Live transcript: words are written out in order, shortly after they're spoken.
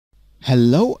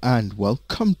Hello and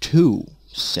welcome to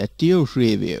Setio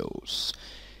Reviews.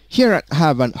 Here I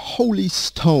have an Holy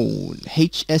Stone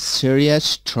HS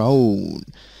series drone.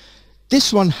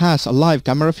 This one has a live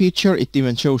camera feature. It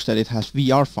even shows that it has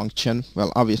VR function.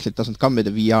 Well, obviously it doesn't come with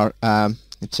a VR.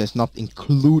 It says not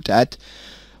included.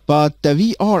 But the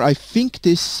VR, I think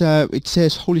this, it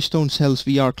says Holy Stone sells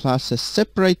VR classes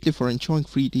separately for enjoying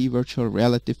 3D virtual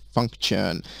reality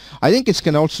function. I think it's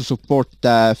going to also support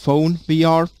the phone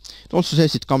VR. It also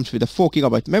says it comes with a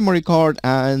 4GB memory card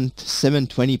and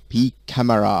 720p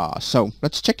camera. So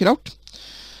let's check it out.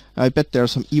 I bet there are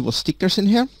some evil stickers in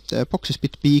here. The box is a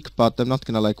bit big, but I'm not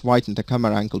going to widen the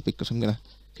camera angle because I'm going to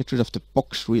get rid of the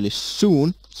box really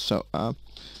soon. So,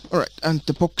 alright, and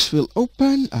the box will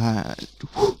open, and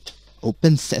whoo,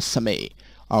 open sesame.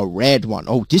 A red one.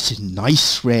 Oh, this is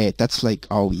nice red. That's like,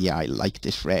 oh yeah, I like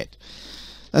this red.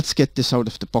 Let's get this out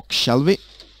of the box, shall we?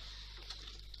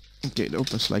 Okay, it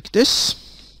opens like this.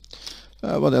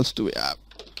 What else do we have?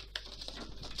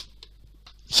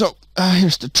 So,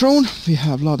 here's the drone. We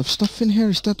have a lot of stuff in here.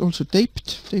 Is that also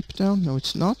taped? Taped down? No,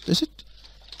 it's not, is it?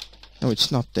 No,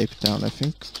 it's not taped down, I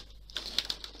think.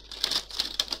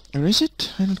 Or is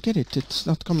it? I don't get it. It's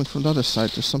not coming from the other side.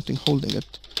 There's something holding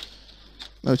it.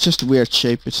 No, it's just a weird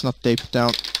shape. It's not taped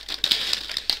down.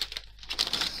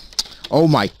 Oh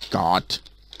my god.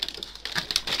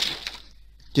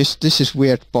 This is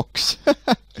weird box.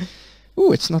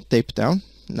 Ooh, it's not taped down.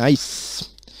 Nice.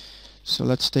 So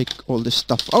let's take all this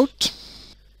stuff out.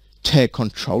 The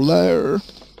controller.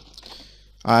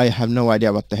 I have no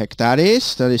idea what the heck that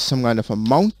is. That is some kind of a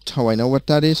mount. How I know what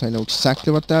that is? I know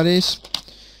exactly what that is.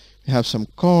 We have some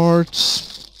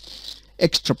cords,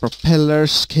 extra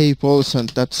propellers, cables, and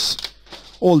that's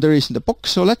all there is in the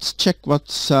box. So let's check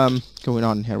what's going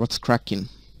on here, what's cracking.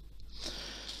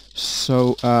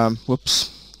 So, whoops,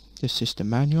 this is the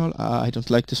manual. I don't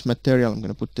like this material. I'm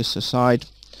gonna put this aside.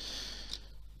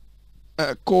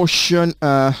 Caution,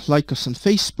 like us on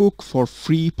Facebook for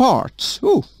free parts.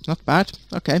 Ooh, not bad.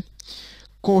 Okay.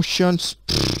 Cautions.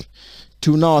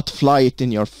 Do not fly it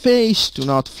in your face, do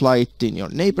not fly it in your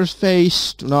neighbor's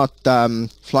face, do not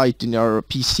fly it in your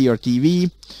PC or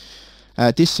TV.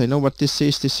 This, I know what this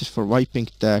is. This is for wiping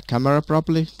the camera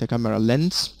probably, the camera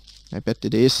lens. I bet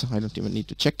it is. I don't even need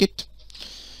to check it.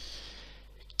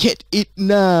 Get it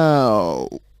now!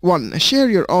 1. Share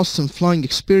your awesome flying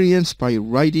experience by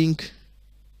writing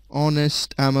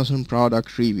honest Amazon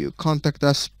product review. Contact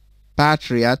us,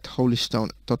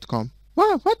 battery@holystone.com.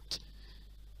 What?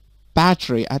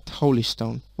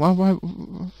 Battery@holystone.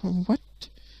 What?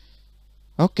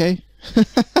 Okay.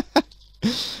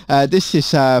 This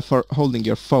is for holding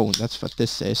your phone. That's what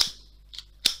this is.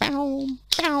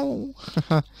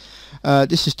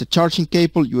 This is the charging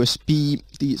cable, USB.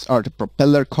 These are the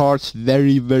propeller cards.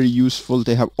 Very, very useful.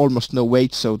 They have almost no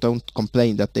weight, so don't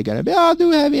complain that they're gonna be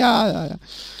too heavy.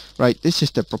 Right, this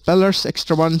is the propellers,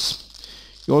 extra ones.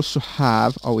 You also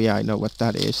have, oh yeah, I know what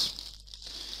that is.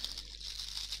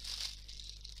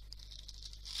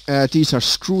 These are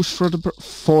screws for the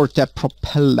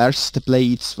propellers, the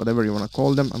blades, whatever you want to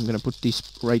call them. I'm gonna put these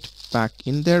right back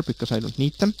in there because I don't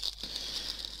need them.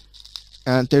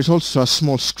 And there's also a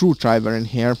small screwdriver in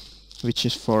here, which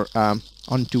is for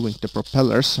undoing the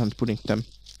propellers and putting them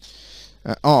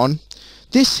on.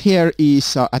 This here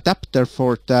is an adapter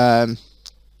for the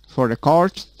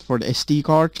card, for the SD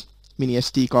card, mini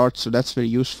SD card. So that's very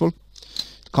useful.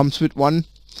 It comes with one.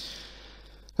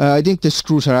 I think the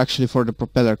screws are actually for the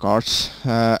propeller cards,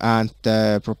 and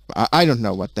I don't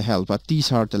know what the hell, but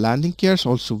these are the landing gears.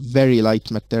 Also very light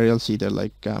materials, either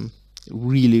like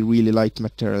really, really light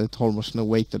material. It's almost no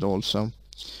weight at all, so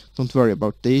don't worry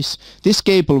about these. This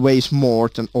cable weighs more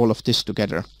than all of this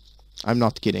together. I'm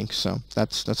not kidding. So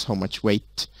that's how much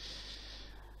weight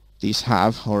these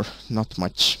have, or not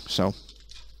much. So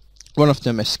one of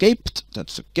them escaped.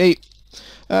 That's okay.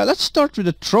 Let's start with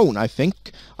the drone. I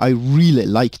think I really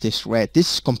like this red.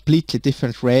 This is completely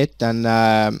different red than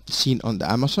seen on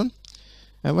the Amazon.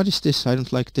 What is this? I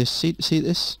don't like this. See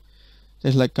this?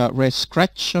 There's like a red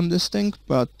scratch on this thing,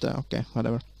 but okay,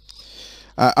 whatever.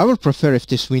 I would prefer if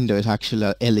this window is actually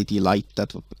a LED light.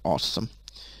 That would be awesome.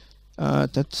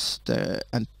 That's the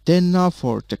antenna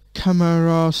for the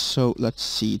camera. So let's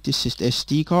see. This is the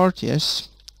SD card. Yes.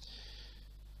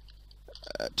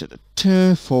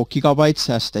 4 gigabytes,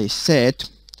 as they said.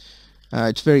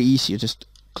 It's very easy. You just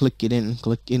click it in,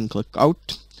 click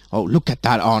out. Oh, look at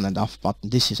that on and off button.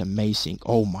 This is amazing.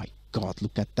 Oh my god,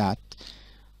 look at that.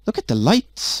 Look at the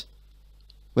lights.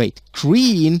 Wait,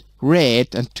 green,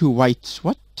 red, and 2 whites.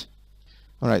 What?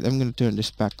 Alright, I'm gonna turn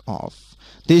this back off.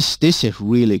 This is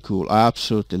really cool. I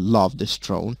absolutely love this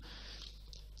drone.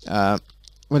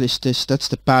 What is this? That's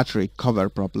the battery cover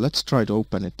problem. Let's try to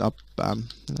open it up.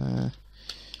 There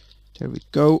we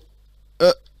go.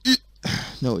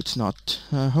 No, it's not.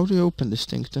 How do you open this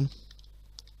thing then?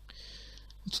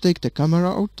 Let's take the camera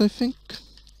out, I think.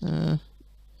 Do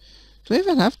I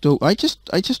even have to? I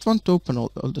just want to open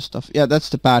all the stuff. Yeah, that's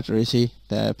the battery. See,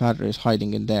 the battery is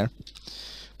hiding in there.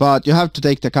 But you have to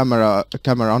take the camera,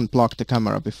 unplug the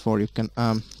camera before you can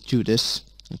do this,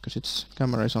 because its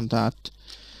camera is on that.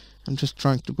 I'm just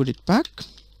trying to put it back.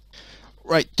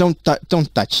 Right, don't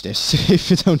touch this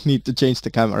if you don't need to change the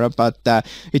camera. But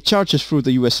it charges through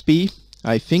the USB.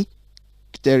 I think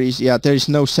there is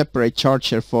no separate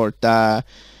charger for the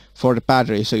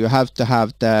battery, so you have to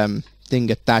have the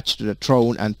thing attached to the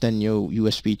drone and then you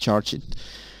USB charge it.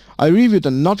 I reviewed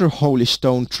another Holy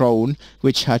Stone drone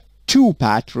which had 2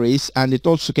 batteries, and it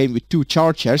also came with 2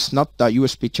 chargers, not a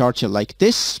USB charger like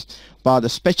this, but a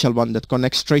special one that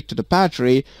connects straight to the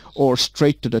battery or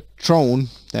straight to the drone.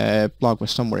 The plug was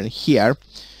somewhere in here.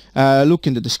 Look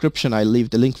in the description, I'll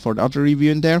leave the link for the other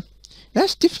review in there.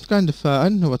 That's different kind of, I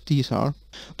don't know what these are.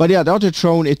 But yeah, the other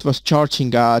drone, it was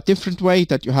charging a different way,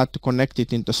 that you had to connect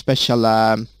it into special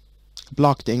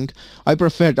plug thing. I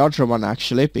prefer the other one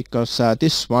actually, because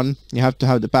this one, you have to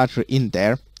have the battery in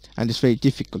there, and it's very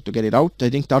difficult to get it out. I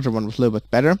think the other one was a little bit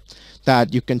better,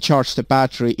 that you can charge the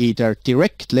battery either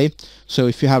directly, so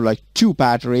if you have like 2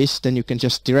 batteries, then you can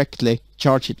just directly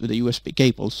charge it with a USB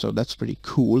cable, so that's pretty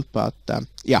cool. But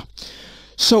yeah.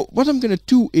 So what I'm gonna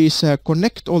do is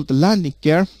connect all the landing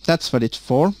gear. That's what it's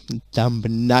for. Dumb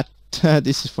nut.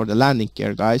 This is for the landing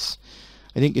gear, guys.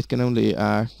 I think it can only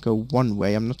go one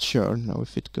way. I'm not sure now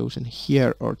if it goes in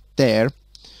here or there.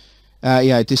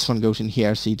 Yeah, this one goes in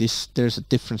here. See, there's a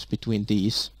difference between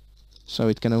these. So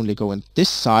it can only go on this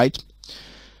side.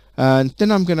 And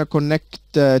then I'm gonna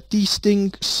connect these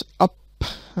things up.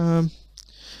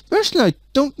 Personally, I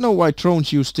don't know why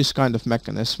drones use this kind of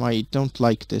mechanism. I don't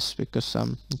like this because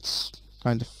it's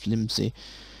kind of flimsy.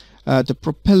 The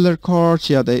propeller cards,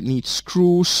 yeah, they need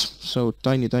screws, so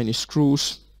tiny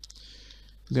screws.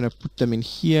 I'm gonna put them in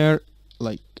here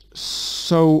like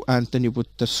so, and then you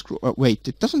put the screw. Wait,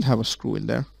 it doesn't have a screw in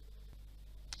there.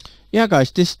 Yeah,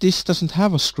 guys, this doesn't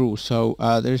have a screw, so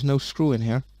there's no screw in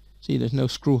here. See, there's no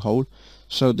screw hole.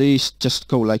 So these just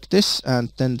go like this,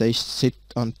 and then they sit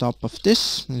on top of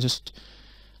this, and just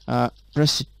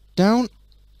press it down,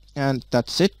 and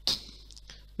that's it.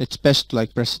 It's best to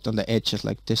like press it on the edges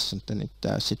like this, and then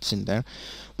it sits in there.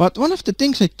 But one of the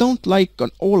things I don't like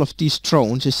on all of these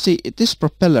drones is, see, this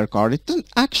propeller guard, it doesn't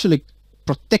actually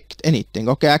protect anything.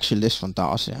 Okay, actually this one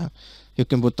does, yeah. You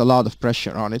can put a lot of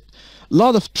pressure on it. A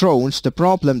lot of drones, the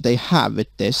problem they have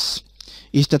with this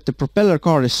is that the propeller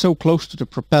guard is so close to the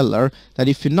propeller that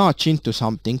if you notch into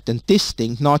something, then this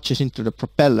thing notches into the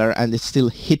propeller and it still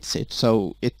hits it,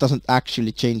 so it doesn't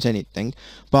actually change anything.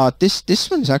 But this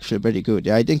one is actually pretty good.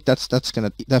 Yeah, I think that's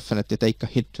gonna definitely take a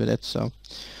hit with it. So,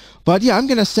 but yeah, I'm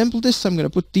gonna assemble this. I'm gonna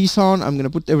put these on. I'm gonna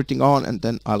put everything on, and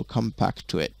then I'll come back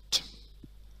to it.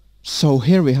 So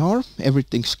here we are.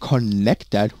 Everything's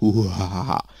connected.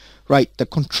 Right, the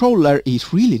controller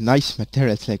is really nice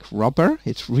material. It's like rubber.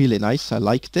 It's really nice. I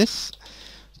like this.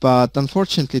 But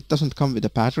unfortunately it doesn't come with the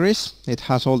batteries. It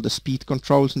has all the speed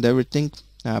controls and everything,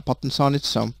 buttons on it.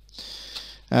 So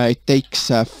it takes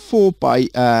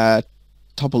 4x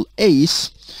double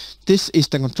A's. This is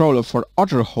the controller for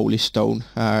other Holy Stone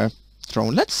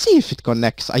drone. Let's see if it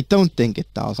connects. I don't think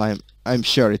it does. I'm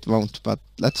sure it won't, but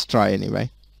let's try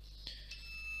anyway.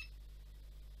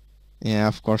 Yeah,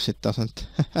 of course it doesn't.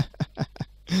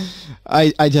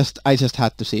 I just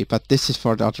had to see, but this is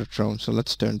for the other drone, so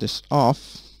let's turn this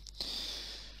off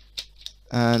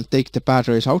and take the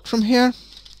batteries out from here.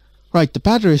 Right, the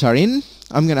batteries are in.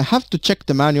 I'm gonna have to check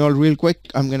the manual real quick.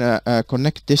 I'm gonna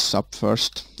connect this up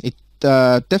first. It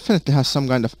definitely has some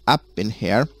kind of app in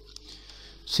here.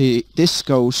 See, this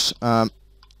goes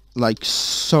like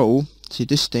so. See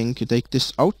this thing, you take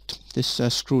this out, this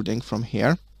screw thing from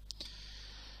here.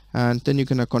 And then you're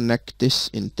gonna connect this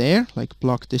in there, like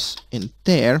plug this in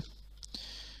there.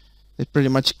 It pretty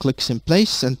much clicks in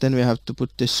place, and then we have to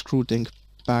put this screw thing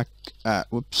back,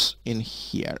 in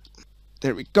here.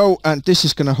 There we go, and this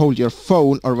is gonna hold your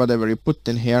phone or whatever you put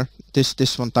in here.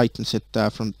 This one tightens it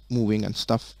from moving and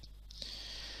stuff.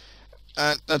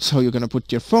 And that's how you're gonna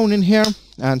put your phone in here,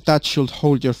 and that should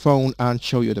hold your phone and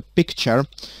show you the picture.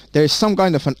 There is some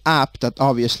kind of an app that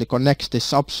obviously connects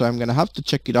this up, so I'm gonna have to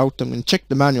check it out. I'm gonna check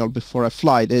the manual before I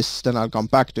fly this, then I'll come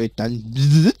back to it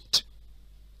and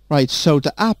right, so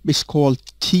the app is called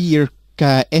Tier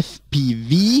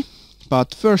FPV,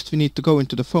 but first we need to go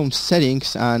into the phone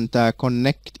settings and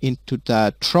connect into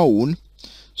the drone.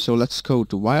 So let's go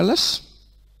to wireless.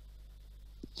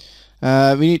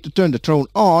 We need to turn the drone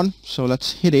on, so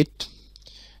let's hit it.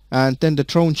 And then the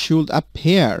drone should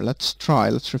appear. Let's try.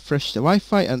 Let's refresh the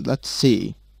Wi-Fi and let's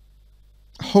see.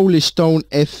 Holy Stone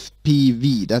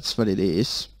FPV, that's what it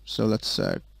is. So let's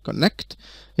connect.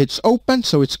 It's open,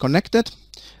 so it's connected.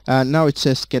 And now it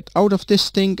says get out of this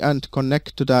thing and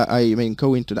connect to the,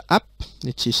 go into the app,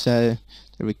 which is, there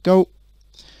we go.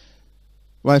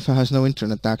 Wi-Fi has no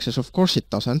internet access. Of course it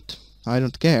doesn't. I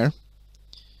don't care.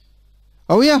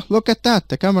 Oh yeah, look at that.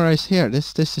 The camera is here.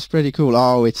 This is pretty cool.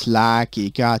 Oh, it's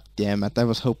laggy. God damn it. I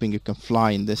was hoping you can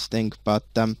fly in this thing, but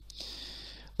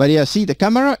yeah, see the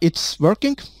camera, it's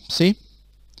working. See?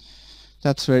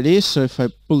 That's where it is. So if I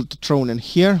pull the drone in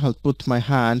here, I'll put my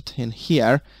hand in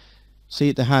here.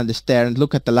 See, the hand is there, and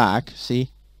look at the lag.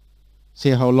 See? See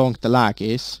how long the lag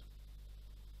is?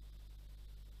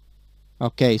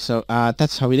 Okay, so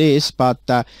that's how it is, but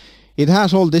it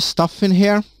has all this stuff in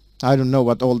here. I don't know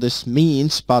what all this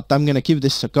means, but I'm gonna give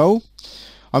this a go.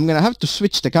 I'm gonna have to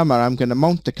switch the camera. I'm gonna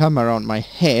mount the camera on my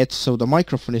head, so the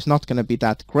microphone is not gonna be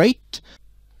that great.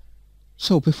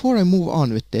 So before I move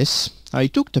on with this, I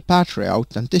took the battery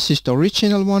out, and this is the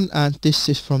original one, and this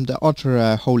is from the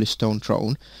other Holy Stone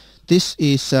drone. This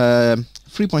is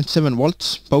 3.7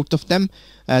 volts, both of them.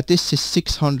 This is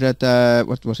 600,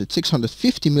 what was it,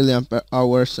 650 milliampere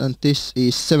hours, and this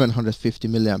is 750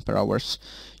 milliampere hours.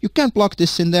 You can plug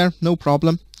this in there, no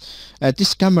problem.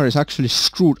 This camera is actually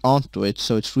screwed onto it,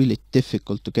 so it's really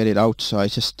difficult to get it out. So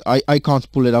I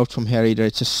can't pull it out from here either.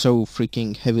 It's just so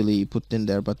freaking heavily put in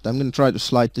there. But I'm gonna try to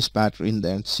slide this battery in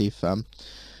there and see if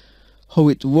how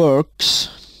it works.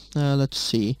 Let's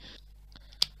see.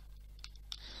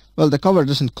 Well, the cover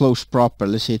doesn't close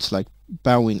properly. See, it's like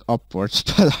bowing upwards,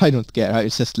 but I don't care. I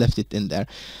just left it in there.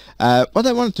 What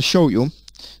I wanted to show you,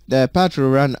 the battery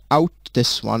ran out,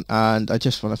 this one, and I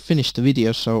just want to finish the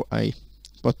video, so I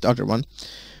bought the other one.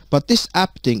 But this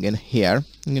app thing in here,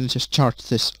 I'm gonna just charge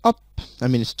this up. I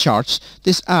mean, it's charged.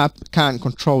 This app can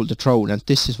control the drone, and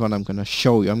this is what I'm gonna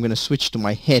show you. I'm gonna switch to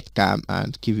my head cam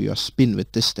and give you a spin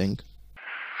with this thing.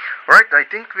 Right, I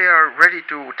think we are ready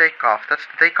to take off. That's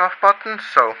the takeoff button,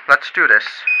 so let's do this.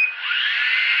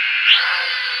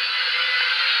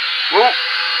 Whoa,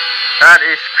 that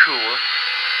is cool.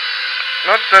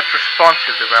 Not that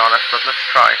responsive, to be honest, but let's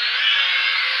try.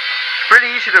 Pretty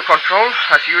easy to control,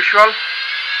 as usual.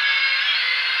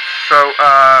 So,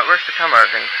 where's the camera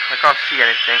thing? I can't see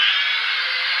anything.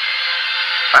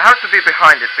 I have to be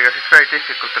behind it because it's very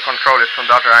difficult to control it from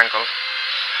the other angle.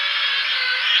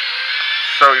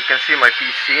 So you can see my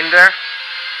PC in there.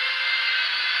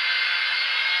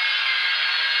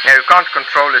 Yeah, you can't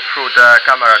control it through the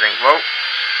camera thing. Whoa.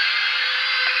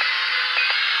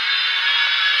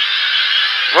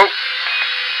 Whoa.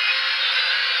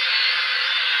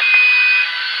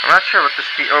 I'm not sure what the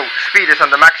speed... Oh, speed is on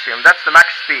the maximum. That's the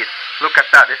max speed. Look at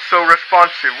that. It's so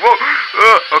responsive. Whoa.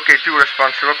 Oh, okay, too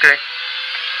responsive. Okay.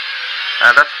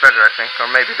 That's better, I think. Or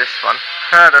maybe this one.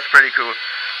 That's pretty cool.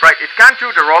 Right, it can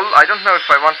do the roll. I don't know if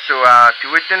I want to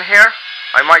do it in here.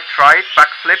 I might try it.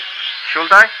 Backflip. Should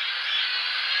I?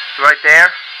 Right there.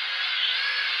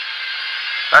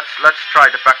 Let's try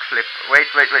the backflip. Wait.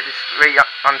 It's very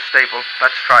unstable.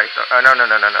 Let's try it. No.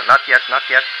 Not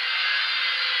yet.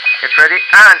 Get ready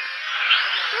and...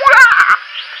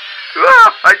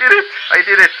 I did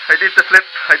it. I did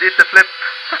the flip.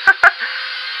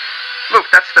 Look,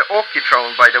 that's the Orky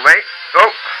drone, by the way.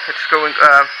 Oh, it's going...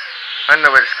 I don't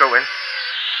know where it's going.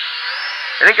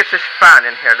 I think it's this fan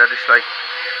in here that is like...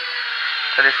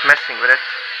 that is messing with it.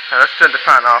 Now let's turn the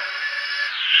fan off.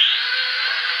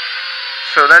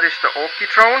 So that is the Orky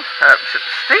drone.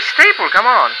 Stay stable, come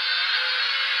on.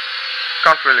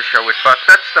 Can't really show it, but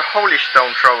that's the Holy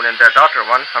Stone drone in there, the other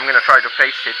one. I'm gonna try to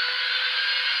face it.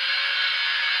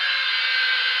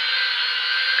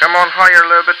 Come on, higher a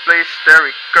little bit, please. There we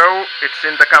go. It's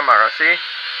in the camera, see?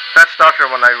 That's the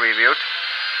other one I reviewed.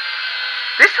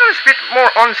 This one is a bit more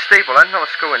unstable. I don't know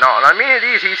what's going on. I mean, it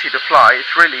is easy to fly.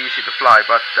 It's really easy to fly,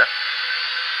 but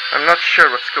I'm not sure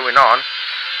what's going on.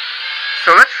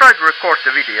 So let's try to record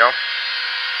the video.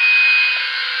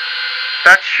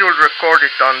 That should record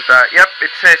it on the... Yep, it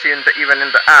says even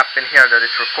in the app in here that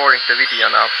it's recording the video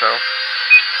now, so...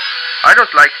 I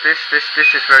don't like this. This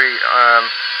is very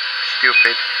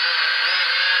stupid.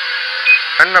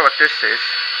 I don't know what this is.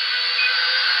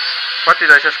 What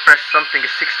did I just press? Something is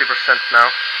 60% now.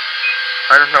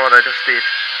 I don't know what I just did.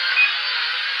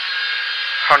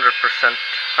 100%.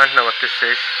 I don't know what this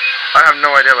is. I have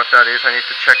no idea what that is. I need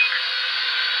to check.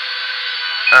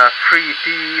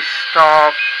 3D,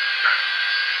 stop.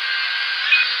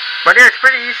 But yeah, it's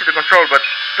pretty easy to control, but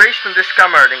based on this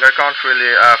camera thing, I can't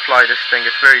really fly this thing.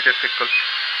 It's very difficult.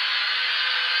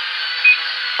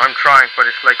 I'm trying, but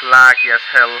it's like laggy as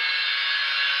hell.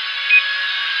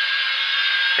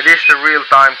 It is the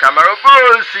real-time camera.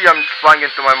 Oh, see, I'm flying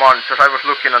into my monitors. I was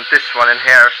looking on this one in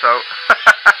here, so...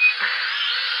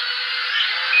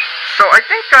 So I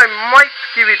think I might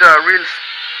give it a real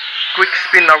quick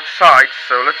spin outside.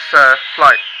 So let's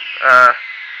fly.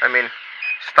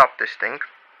 Stop this thing.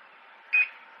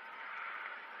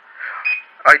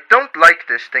 I don't like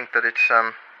this thing that it's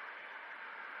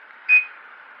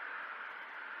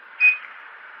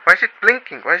Why is it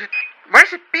blinking? Why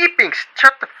is it beeping?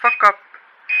 Shut the fuck up.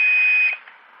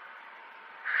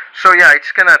 So yeah,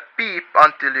 it's gonna beep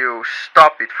until you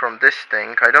stop it from this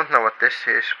thing. I don't know what this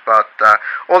is, but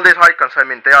all these icons, I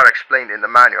mean, they are explained in the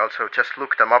manual, so just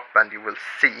look them up and you will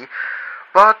see.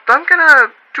 But I'm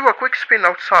gonna do a quick spin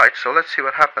outside, so let's see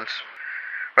what happens.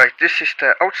 Right, this is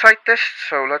the outside test,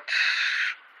 so let's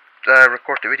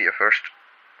record the video first.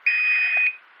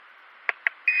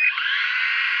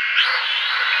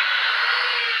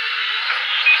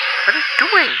 What is it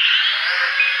doing?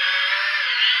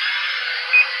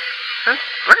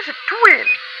 What is it doing?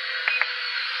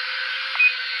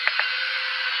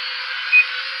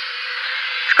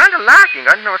 It's kind of lagging.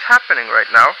 I don't know what's happening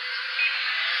right now.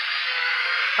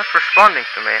 It's not responding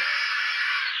to me.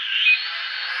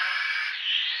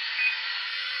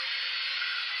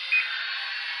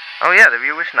 Oh yeah, the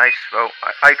view is nice. Well,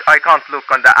 I can't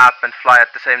look on the app and fly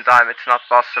at the same time. It's not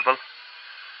possible.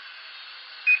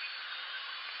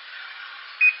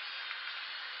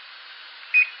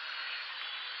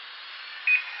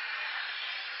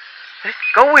 Where's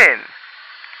it going?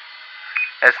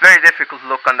 It's very difficult to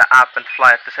look on the app and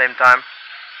fly at the same time.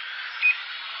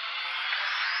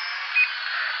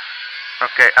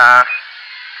 Okay,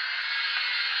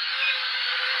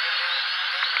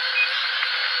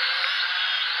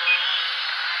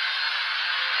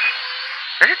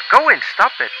 where's it going?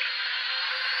 Stop it.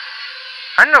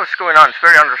 I don't know what's going on. It's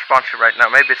very unresponsive right now.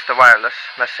 Maybe it's the wireless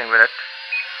messing with it.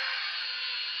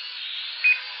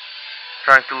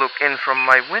 Trying to look in from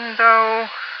my window.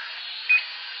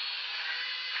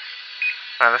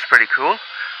 Oh, that's pretty cool.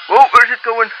 Whoa, where's it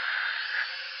going?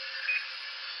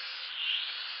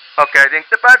 Okay, I think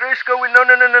the battery is going. No,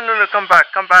 come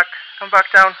back down.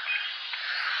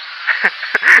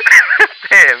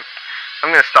 Damn.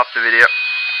 I'm gonna stop the video.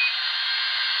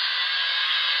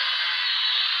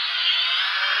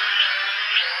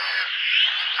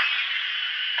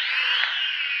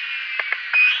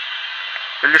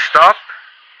 Will you stop?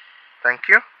 Thank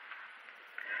you.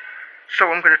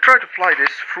 So I'm gonna try to fly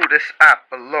this through this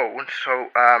app alone. So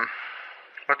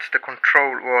what's the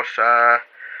control was I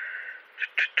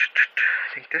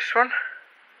think this one.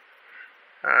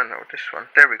 No, this one.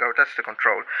 There we go. That's the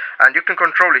control, and you can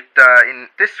control it in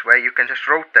this way. You can just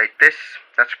rotate this.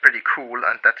 That's pretty cool,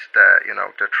 and that's the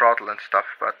the throttle and stuff.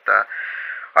 But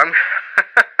I'm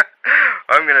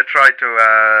I'm gonna try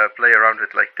to play around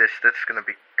with like this. That's gonna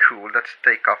be cool. That's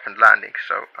takeoff and landing.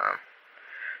 So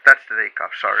that's the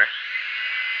takeoff. Sorry.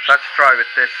 Let's try with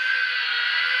this.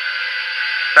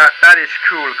 That is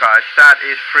cool, guys. That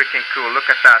is freaking cool. Look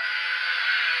at that.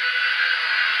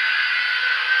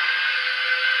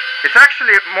 It's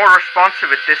actually more responsive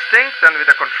with this thing than with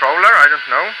a controller. I don't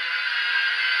know.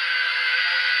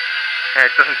 Yeah,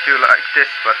 it doesn't do like this,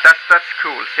 but that's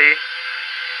cool. See,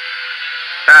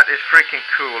 that is freaking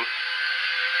cool.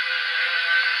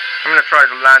 I'm gonna try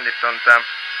to land it on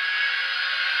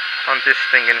this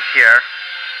thing in here.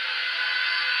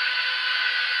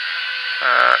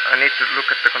 I need to look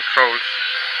at the controls.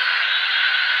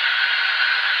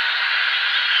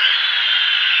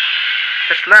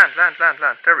 Just land.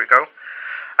 There we go.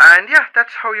 And yeah,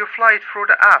 that's how you fly it through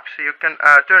the app. So you can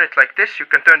turn it like this. You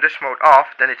can turn this mode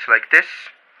off. Then it's like this.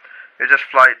 You just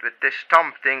fly it with this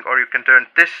thumb thing, or you can turn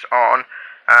this on,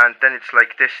 and then it's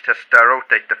like this. Just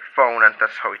rotate the phone, and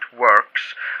that's how it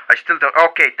works. I still don't.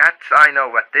 Okay, I know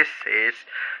what this is.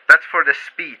 That's for the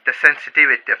speed, the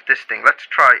sensitivity of this thing. Let's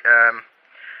try.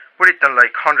 Put it on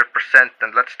like 100%,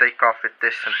 and let's take off with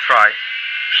this and try.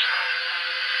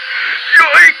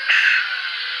 Yikes!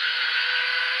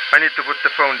 I need to put the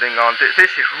phone thing on.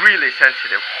 This is really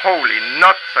sensitive. Holy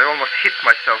nuts! I almost hit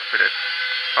myself with it.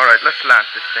 Alright, let's land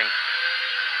this thing.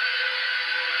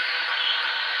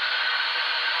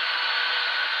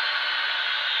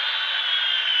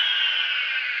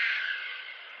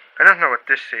 I don't know what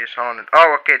this is. On and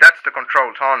oh, okay, that's the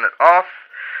controls. On and off.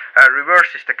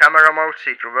 Reverse is the camera mode.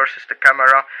 See, it reverses the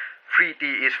camera. 3D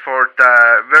is for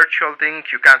the virtual thing.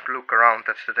 You can't look around.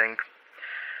 That's the thing.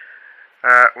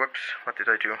 Whoops, what did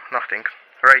I do? Nothing.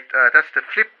 Right, that's the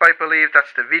flip, I believe.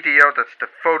 That's the video. That's the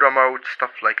photo mode,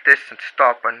 stuff like this, and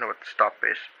stop. I don't know what the stop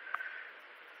is.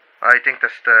 I think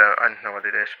that's the. I don't know what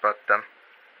it is, but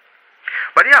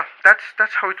yeah,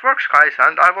 that's how it works, guys.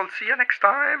 And I will see you next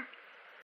time.